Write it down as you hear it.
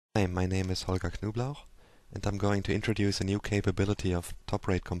Hi, my name is Holger Knoblauch, and I'm going to introduce a new capability of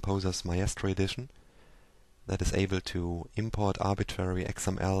TopBraid Composer's Maestro Edition that is able to import arbitrary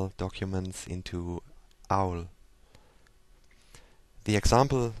XML documents into OWL. The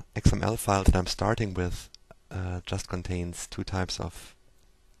example XML file that I'm starting with just contains two types of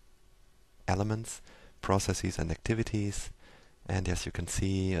elements, processes and activities, and as you can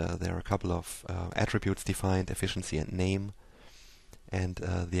see there are a couple of attributes defined, efficiency and name. And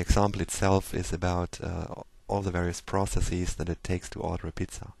the example itself is about all the various processes that it takes to order a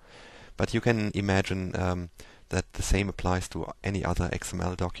pizza. But you can imagine that the same applies to any other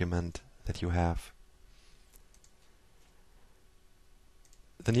XML document that you have.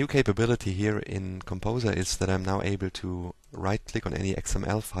 The new capability here in Composer is that I'm now able to right-click on any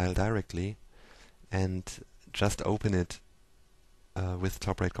XML file directly and just open it with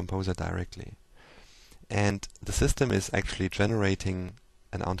TopBraid Composer directly. And the system is actually generating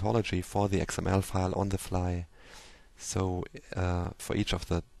an ontology for the XML file on the fly. So for each of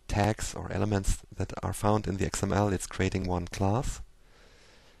the tags or elements that are found in the XML, it's creating one class.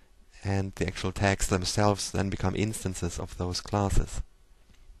 And the actual tags themselves then become instances of those classes.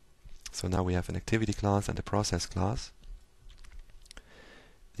 So now we have an activity class and a process class.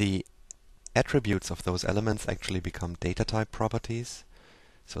 The attributes of those elements actually become data type properties.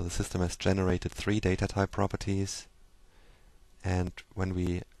 So the system has generated 3 data type properties, and when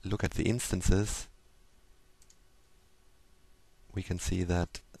we look at the instances, we can see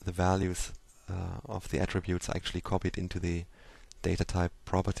that the values of the attributes are actually copied into the data type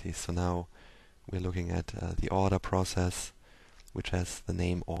properties. So now we're looking at the order process, which has the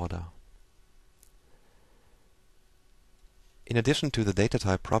name order. In addition to the data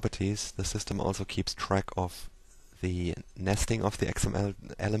type properties, the system also keeps track of the nesting of the XML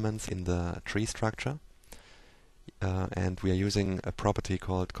elements in the tree structure, and we are using a property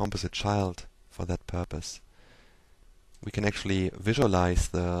called composite child for that purpose. We can actually visualize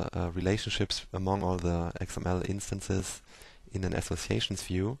the relationships among all the XML instances in an associations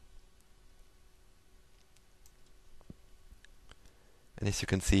view. And as you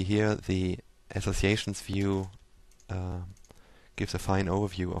can see here, the associations view gives a fine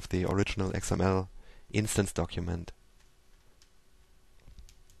overview of the original XML instance document.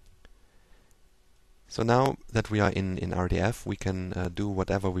 So now that we are in RDF, we can do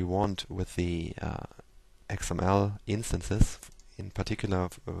whatever we want with the XML instances. In particular,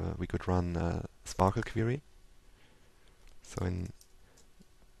 we could run SPARQL query. So in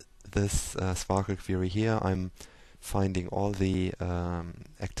this SPARQL query here, I'm finding all the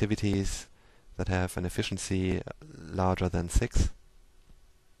activities that have an efficiency larger than 6.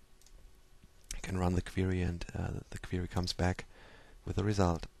 I can run the query and the query comes back with a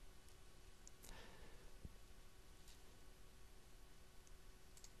result.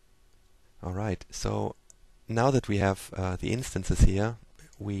 Alright, so now that we have the instances here,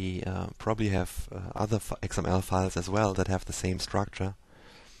 we probably have other XML files as well that have the same structure,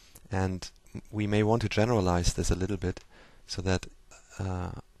 and we may want to generalize this a little bit so that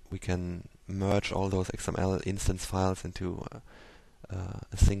we can merge all those XML instance files into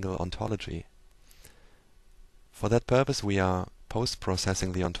a single ontology. For that purpose, we are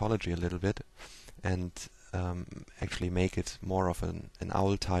post-processing the ontology a little bit and actually make it more of an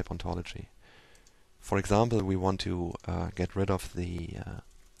OWL type ontology. For example, we want to get rid of the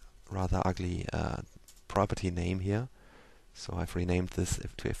rather ugly property name here. So I've renamed this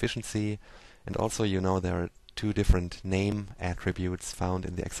to efficiency, and also there are 2 different name attributes found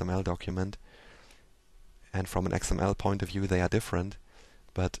in the XML document, and from an XML point of view they are different,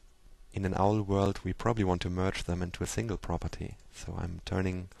 but in an OWL world we probably want to merge them into a single property. So I'm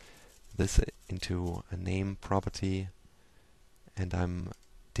turning this into a name property, and I'm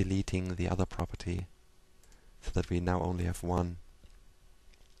deleting the other property so that we now only have one.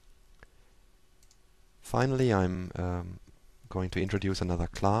 Finally, I'm going to introduce another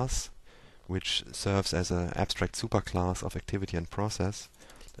class which serves as an abstract superclass of activity and process.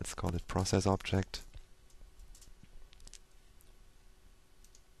 Let's call it process object.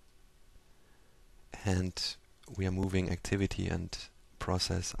 And we are moving activity and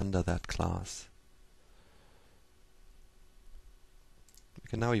process under that class. We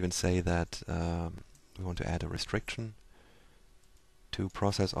can now even say that we want to add a restriction to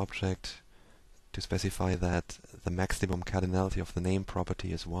process object to specify that the maximum cardinality of the name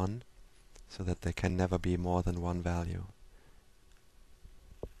property is 1, so that there can never be more than 1 value.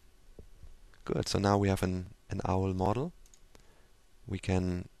 Good, so now we have an OWL model. We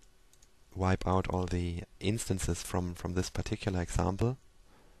can wipe out all the instances from this particular example.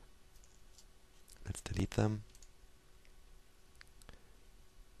 Let's delete them.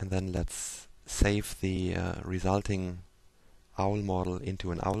 and then let's save the resulting OWL model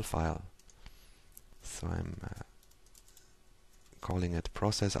into an OWL file. So I'm calling it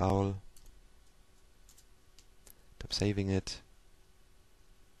process OWL. I'm saving it.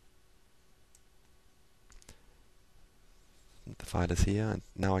 The file is here, and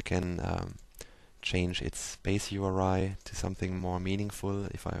now I can change its base URI to something more meaningful.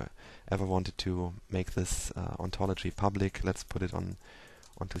 If I ever wanted to make this ontology public, let's put it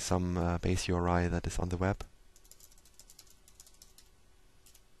onto some base URI that is on the web.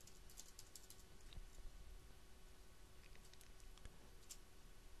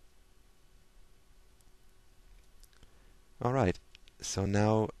 Alright, so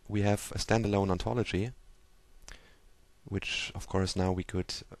now we have a standalone ontology, which of course now we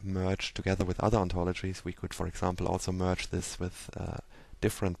could merge together with other ontologies. We could, for example, also merge this with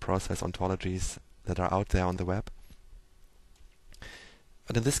different process ontologies that are out there on the web.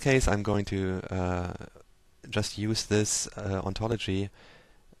 But in this case, I'm going to just use this ontology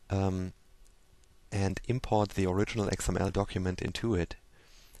and import the original XML document into it.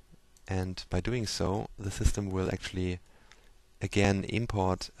 And by doing so, the system will actually again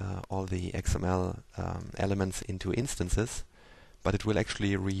import all the XML elements into instances, but it will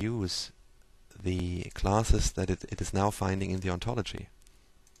actually reuse the classes that it is now finding in the ontology.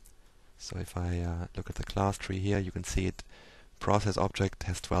 So if I look at the class tree here, you can see it. Process object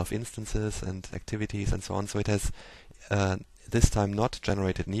has 12 instances and activities and so on. So it has this time not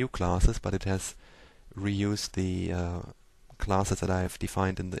generated new classes, but it has reused the classes that I have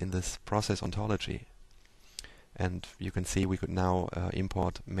defined in this process ontology. And you can see we could now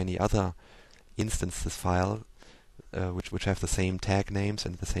import many other instances file which have the same tag names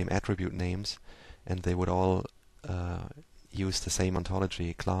and the same attribute names, and they would all use the same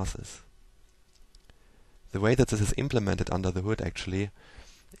ontology classes. The way that this is implemented under the hood actually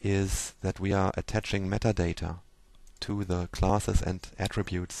is that we are attaching metadata to the classes and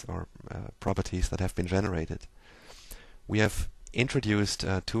attributes or properties that have been generated. We have introduced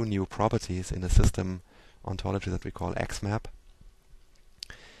two new properties in a system ontology that we call xmap.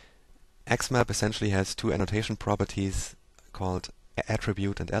 Xmap essentially has two annotation properties called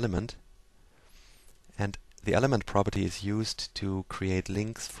attribute and element, and the element property is used to create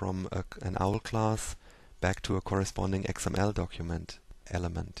links from an OWL class back to a corresponding XML document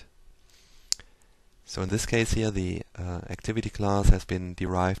element. So in this case here, the activity class has been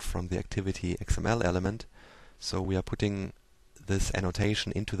derived from the activity XML element, so we are putting this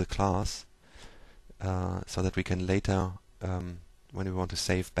annotation into the class so that we can later, when we want to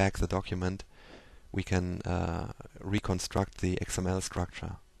save back the document, we can reconstruct the XML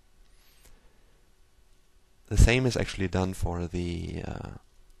structure. The same is actually done for the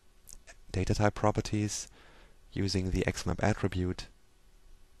data type properties. Using the xmap attribute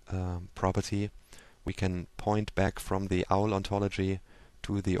property, we can point back from the OWL ontology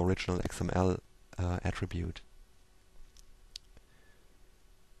to the original XML attribute.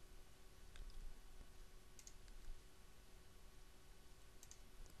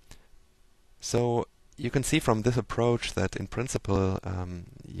 So you can see from this approach that in principle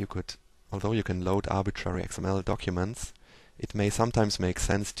you could, although you can load arbitrary XML documents, it may sometimes make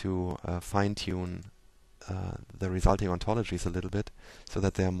sense to fine-tune the resulting ontologies a little bit so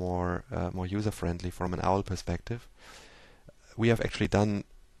that they're more user-friendly from an OWL perspective. We have actually done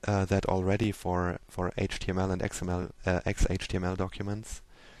that already for HTML and XML, XHTML documents.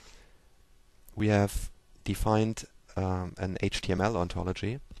 We have defined an HTML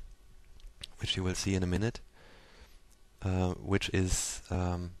ontology, which you will see in a minute, which is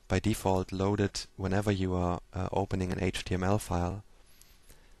by default loaded whenever you are opening an HTML file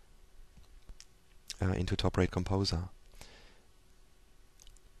into TopBraid Composer.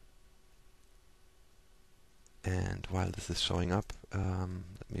 And while this is showing up,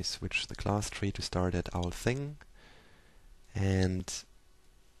 let me switch the class tree to start at OWL thing, and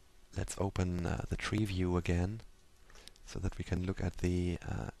let's open the tree view again so that we can look at the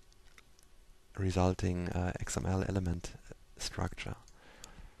resulting XML element structure.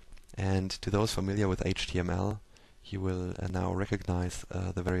 And to those familiar with HTML, you will now recognize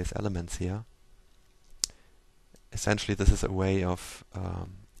the various elements here. Essentially, this is a way of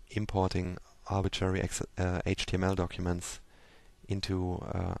importing arbitrary HTML documents into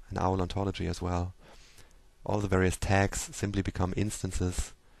an OWL ontology as well. All the various tags simply become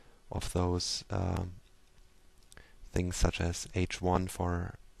instances of those things such as h1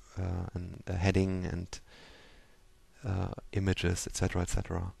 for a heading and images, etc.,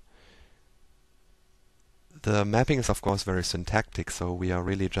 etc. The mapping is of course very syntactic, so we are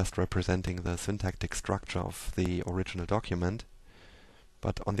really just representing the syntactic structure of the original document.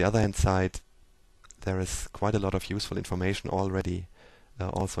 But on the other hand side, there is quite a lot of useful information already,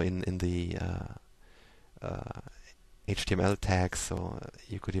 also in the HTML tags. So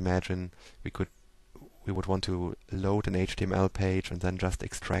you could imagine we would want to load an HTML page and then just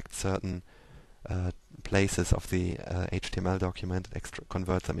extract certain places of the HTML document,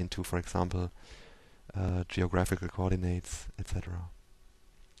 convert them into, for example, geographical coordinates, etc.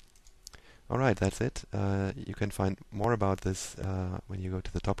 Alright, that's it. You can find more about this when you go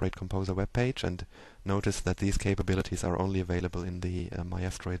to the TopBraid Composer webpage, and notice that these capabilities are only available in the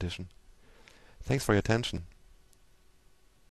Maestro Edition. Thanks for your attention.